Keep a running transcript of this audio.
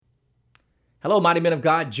Hello, mighty men of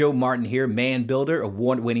God. Joe Martin here, man builder,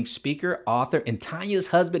 award-winning speaker, author, and Tanya's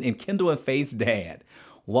husband and Kendall and Faith's dad.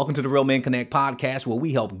 Welcome to the Real Men Connect podcast, where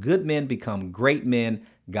we help good men become great men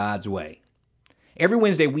God's way. Every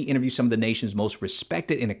Wednesday, we interview some of the nation's most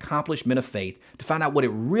respected and accomplished men of faith to find out what it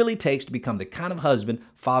really takes to become the kind of husband,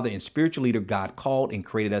 father, and spiritual leader God called and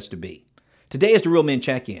created us to be. Today is the Real Men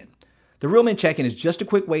Check-In. The Real Men Check-In is just a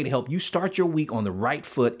quick way to help you start your week on the right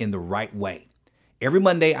foot in the right way. Every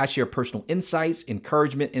Monday, I share personal insights,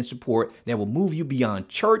 encouragement, and support that will move you beyond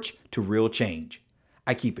church to real change.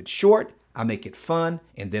 I keep it short, I make it fun,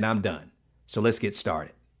 and then I'm done. So let's get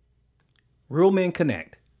started. Real Men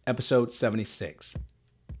Connect, episode 76.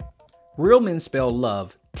 Real men spell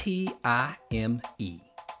love T-I-M-E.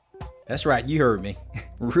 That's right, you heard me.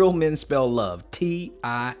 Real men spell love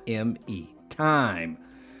T-I-M-E. Time.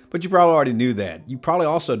 But you probably already knew that. You probably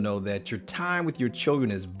also know that your time with your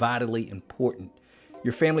children is vitally important.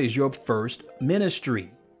 Your family is your first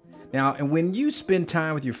ministry. Now, and when you spend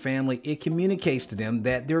time with your family, it communicates to them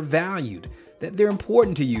that they're valued, that they're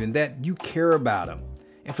important to you, and that you care about them.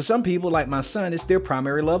 And for some people, like my son, it's their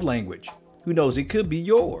primary love language. Who knows, it could be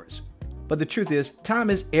yours. But the truth is, time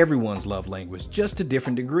is everyone's love language, just to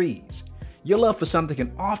different degrees. Your love for something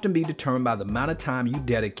can often be determined by the amount of time you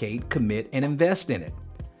dedicate, commit, and invest in it.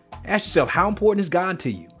 Ask yourself, how important is God to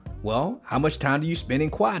you? Well, how much time do you spend in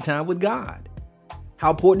quiet time with God? How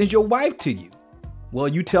important is your wife to you? Well,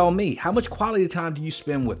 you tell me, how much quality time do you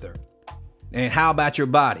spend with her? And how about your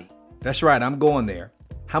body? That's right, I'm going there.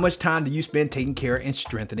 How much time do you spend taking care and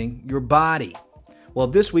strengthening your body? Well,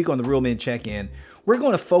 this week on the Real Men Check-In, we're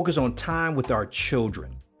going to focus on time with our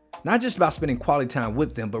children. Not just about spending quality time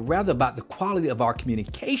with them, but rather about the quality of our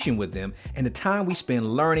communication with them and the time we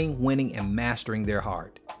spend learning, winning, and mastering their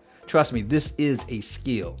heart. Trust me, this is a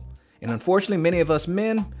skill. And unfortunately, many of us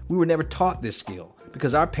men, we were never taught this skill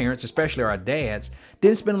because our parents, especially our dads,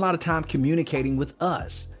 didn't spend a lot of time communicating with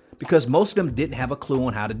us because most of them didn't have a clue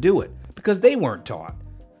on how to do it because they weren't taught.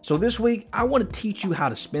 So this week, I want to teach you how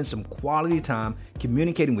to spend some quality time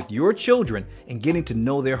communicating with your children and getting to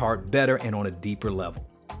know their heart better and on a deeper level.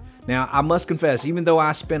 Now, I must confess, even though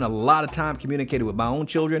I spend a lot of time communicating with my own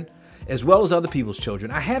children, as well as other people's children,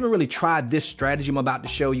 I haven't really tried this strategy I'm about to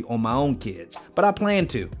show you on my own kids, but I plan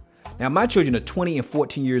to. Now, my children are 20 and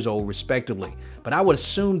 14 years old, respectively, but I would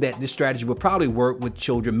assume that this strategy would probably work with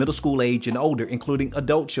children middle school age and older, including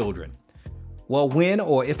adult children. Well, when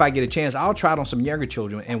or if I get a chance, I'll try it on some younger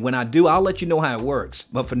children, and when I do, I'll let you know how it works.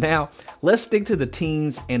 But for now, let's stick to the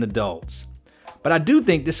teens and adults. But I do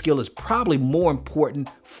think this skill is probably more important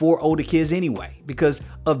for older kids anyway, because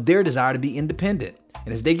of their desire to be independent.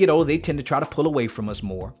 And as they get older, they tend to try to pull away from us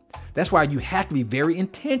more. That's why you have to be very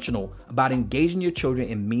intentional about engaging your children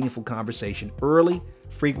in meaningful conversation early,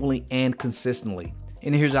 frequently, and consistently.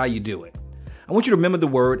 And here's how you do it. I want you to remember the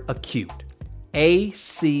word acute.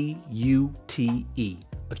 A-C-U-T-E.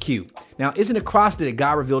 Acute. Now, it's an acrostic that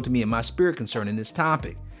God revealed to me in my spirit concerning this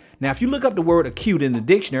topic. Now, if you look up the word acute in the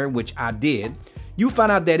dictionary, which I did, you'll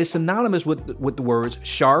find out that it's synonymous with the words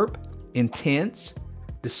sharp, intense,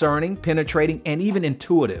 discerning, penetrating, and even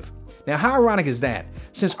intuitive. Now, how ironic is that?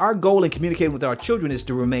 Since our goal in communicating with our children is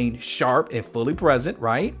to remain sharp and fully present,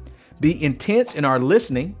 right? Be intense in our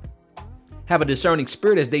listening, have a discerning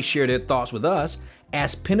spirit as they share their thoughts with us,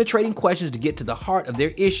 ask penetrating questions to get to the heart of their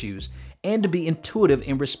issues, and to be intuitive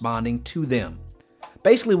in responding to them.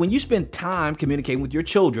 Basically, when you spend time communicating with your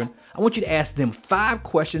children, I want you to ask them 5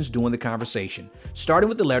 questions during the conversation, starting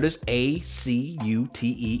with the letters A, C, U,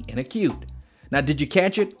 T, E, and acute. Now, did you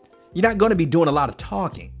catch it? You're not going to be doing a lot of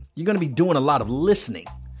talking. You're going to be doing a lot of listening.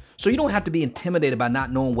 So you don't have to be intimidated by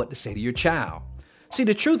not knowing what to say to your child. See,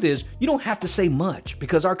 the truth is, you don't have to say much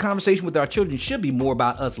because our conversation with our children should be more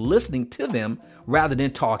about us listening to them rather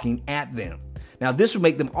than talking at them. Now, this will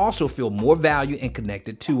make them also feel more valued and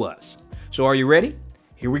connected to us. So are you ready?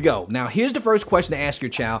 Here we go. Now, here's the first question to ask your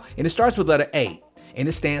child, and it starts with letter A, and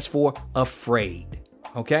it stands for afraid.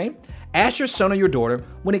 Okay? Ask your son or your daughter,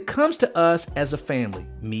 when it comes to us as a family,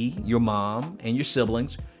 me, your mom, and your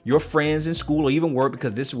siblings, your friends in school or even work,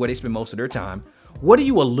 because this is where they spend most of their time, what are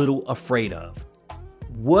you a little afraid of?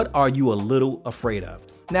 What are you a little afraid of?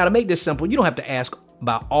 Now, to make this simple, you don't have to ask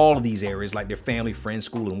about all of these areas like their family, friends,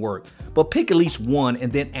 school, and work, but pick at least one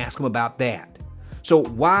and then ask them about that. So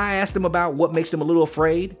why ask them about what makes them a little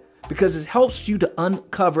afraid? Because it helps you to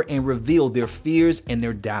uncover and reveal their fears and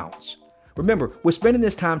their doubts. Remember, we're spending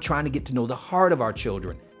this time trying to get to know the heart of our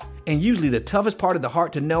children. And usually the toughest part of the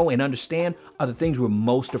heart to know and understand are the things we're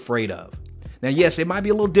most afraid of. Now, yes, it might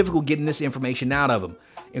be a little difficult getting this information out of them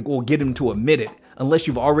or get them to admit it unless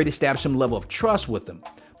you've already established some level of trust with them.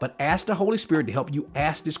 but ask the Holy Spirit to help you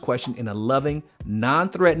ask this question in a loving,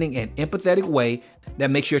 non-threatening, and empathetic way that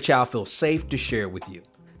makes your child feel safe to share it with you.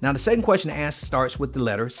 Now, the second question to ask starts with the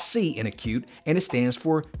letter C in acute, and it stands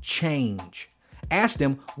for change. Ask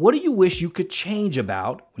them, what do you wish you could change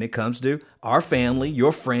about when it comes to our family,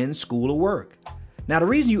 your friends, school, or work? Now, the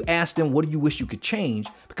reason you ask them, what do you wish you could change?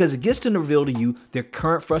 Because it gets them to reveal to you their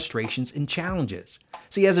current frustrations and challenges.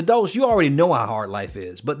 See, as adults, you already know how hard life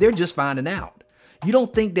is, but they're just finding out. You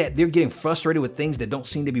don't think that they're getting frustrated with things that don't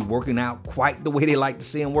seem to be working out quite the way they like to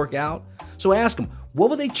see them work out? So ask them,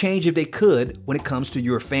 what would they change if they could when it comes to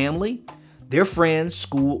your family, their friends,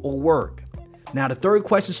 school, or work? Now, the third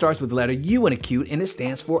question starts with the letter U in acute, and it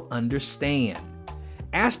stands for understand.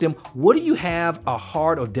 Ask them, what do you have a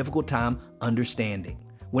hard or difficult time understanding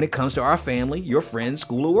when it comes to our family, your friends,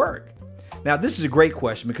 school, or work? Now, this is a great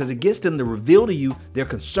question because it gets them to reveal to you their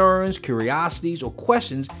concerns, curiosities, or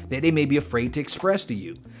questions that they may be afraid to express to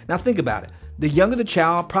you. Now, think about it. The younger the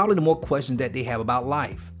child, probably the more questions that they have about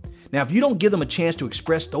life. Now, if you don't give them a chance to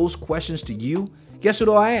express those questions to you, guess who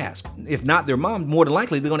they'll ask? If not their mom, more than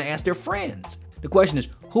likely they're going to ask their friends. The question is,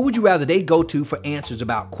 who would you rather they go to for answers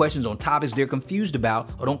about questions on topics they're confused about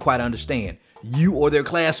or don't quite understand? You or their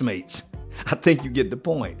classmates? I think you get the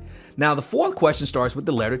point. Now, the fourth question starts with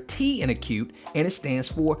the letter T in acute, and it stands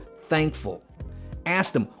for thankful.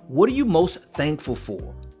 Ask them, what are you most thankful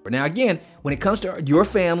for? Now, again, when it comes to your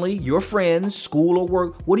family, your friends, school, or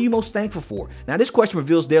work, what are you most thankful for? Now, this question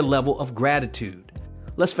reveals their level of gratitude.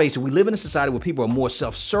 Let's face it, we live in a society where people are more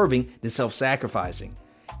self-serving than self-sacrificing.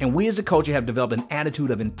 And we as a culture have developed an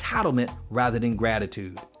attitude of entitlement rather than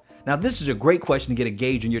gratitude. Now, this is a great question to get a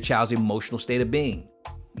gauge on your child's emotional state of being.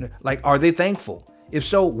 Like, are they thankful? If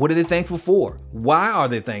so, what are they thankful for? Why are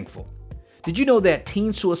they thankful? Did you know that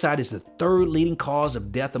teen suicide is the third leading cause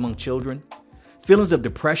of death among children? Feelings of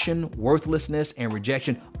depression, worthlessness, and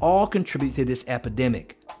rejection all contribute to this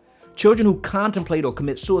epidemic. Children who contemplate or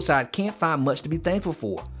commit suicide can't find much to be thankful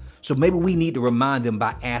for. So maybe we need to remind them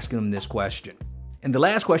by asking them this question. And the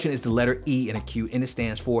last question is the letter E in acute, and it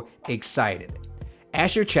stands for excited.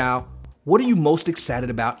 Ask your child, what are you most excited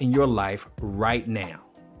about in your life right now?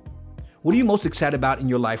 What are you most excited about in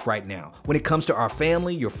your life right now when it comes to our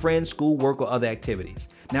family, your friends, school, work, or other activities?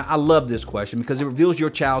 Now, I love this question because it reveals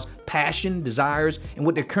your child's passion, desires, and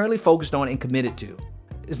what they're currently focused on and committed to.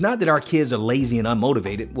 It's not that our kids are lazy and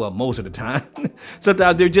unmotivated. Well, most of the time.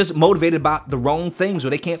 Sometimes they're just motivated about the wrong things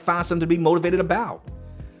or they can't find something to be motivated about.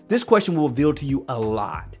 This question will reveal to you a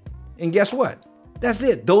lot. And guess what? That's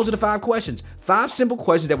it. Those are the 5 questions. 5 simple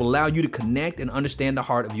questions that will allow you to connect and understand the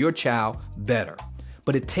heart of your child better.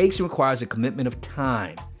 But it takes and requires a commitment of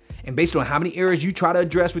time. And based on how many areas you try to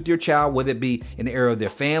address with your child, whether it be in the area of their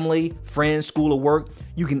family, friends, school, or work,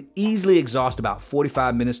 you can easily exhaust about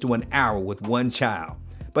 45 minutes to an hour with one child.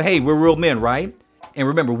 But hey, we're real men, right? And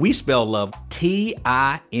remember, we spell love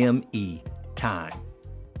T-I-M-E, time.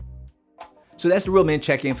 So that's the Real Men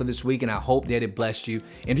Check-In for this week, and I hope that it blessed you.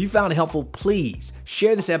 And if you found it helpful, please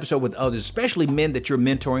share this episode with others, especially men that you're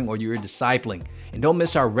mentoring or you're discipling. And don't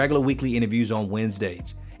miss our regular weekly interviews on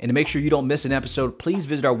Wednesdays. And to make sure you don't miss an episode, please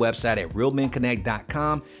visit our website at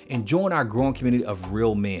realmenconnect.com and join our growing community of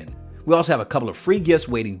real men. We also have a couple of free gifts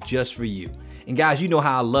waiting just for you. And guys, you know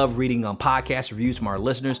how I love reading podcast reviews from our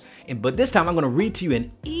listeners. But this time I'm going to read to you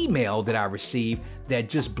an email that I received that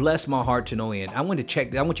just blessed my heart to no end. I want you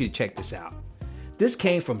to check this out. This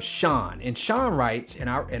came from Sean, and Sean writes, and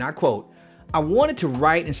I quote, I wanted to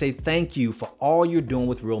write and say thank you for all you're doing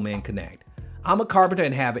with Real Men Connect. I'm a carpenter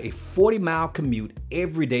and have a 40-mile commute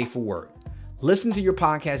every day for work. Listening to your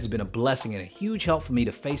podcast has been a blessing and a huge help for me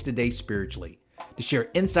to face the day spiritually, to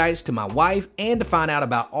share insights to my wife, and to find out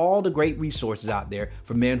about all the great resources out there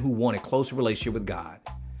for men who want a closer relationship with God.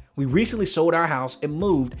 We recently sold our house and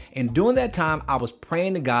moved, and during that time, I was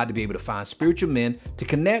praying to God to be able to find spiritual men to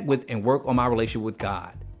connect with and work on my relationship with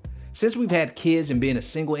God. Since we've had kids and being a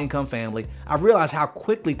single income family, I've realized how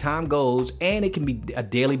quickly time goes, and it can be a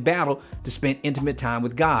daily battle to spend intimate time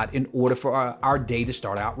with God in order for our day to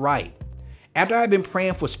start out right. After I've been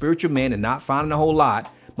praying for spiritual men and not finding a whole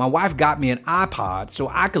lot, my wife got me an iPod so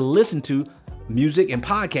I could listen to music and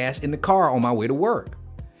podcasts in the car on my way to work.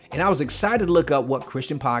 And I was excited to look up what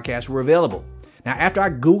Christian podcasts were available. Now, after I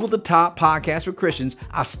Googled the top podcasts for Christians,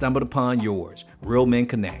 I stumbled upon yours, Real Men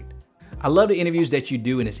Connect. I love the interviews that you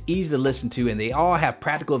do, and it's easy to listen to, and they all have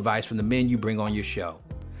practical advice from the men you bring on your show.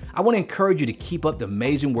 I want to encourage you to keep up the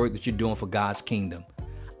amazing work that you're doing for God's kingdom.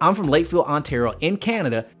 I'm from Lakeville, Ontario, in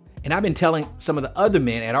Canada, and I've been telling some of the other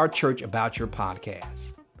men at our church about your podcast.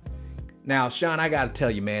 Now, Sean, I got to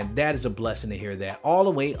tell you, man, that is a blessing to hear that all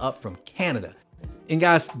the way up from Canada. And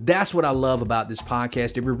guys, that's what I love about this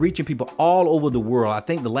podcast, that we're reaching people all over the world. I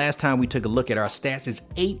think the last time we took a look at our stats is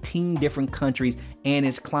 18 different countries, and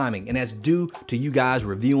it's climbing. And that's due to you guys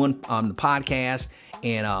reviewing the podcast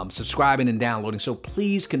and subscribing and downloading. So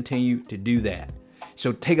please continue to do that.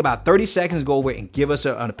 So take about 30 seconds to go over and give us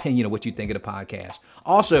an opinion of what you think of the podcast.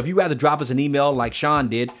 Also, if you'd rather drop us an email like Sean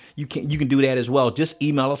did, you can do that as well. Just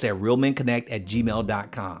email us at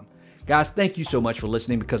realmenconnect@gmail.com. Guys, thank you so much for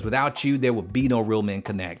listening, because without you, there would be no Real Men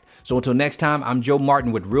Connect. So until next time, I'm Joe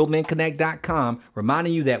Martin with RealMenConnect.com,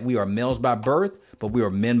 reminding you that we are males by birth, but we are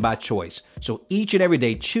men by choice. So each and every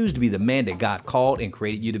day, choose to be the man that God called and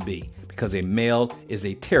created you to be, because a male is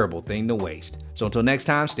a terrible thing to waste. So until next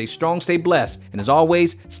time, stay strong, stay blessed, and as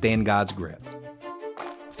always, stay in God's grip.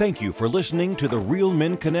 Thank you for listening to the Real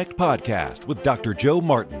Men Connect podcast with Dr. Joe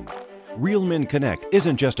Martin. Real Men Connect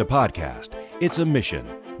isn't just a podcast, it's a mission,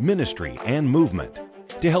 ministry, and movement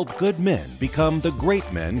to help good men become the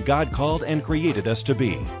great men God called and created us to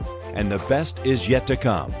be. And the best is yet to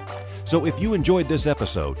come. So if you enjoyed this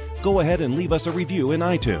episode, go ahead and leave us a review in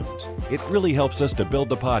iTunes. It really helps us to build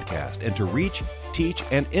the podcast and to reach, teach,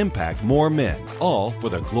 and impact more men, all for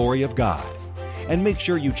the glory of God. And make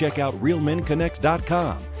sure you check out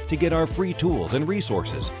RealMenConnect.com to get our free tools and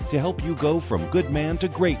resources to help you go from good man to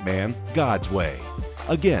great man God's way.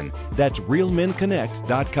 Again, that's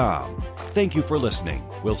RealMenConnect.com. Thank you for listening.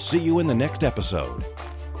 We'll see you in the next episode.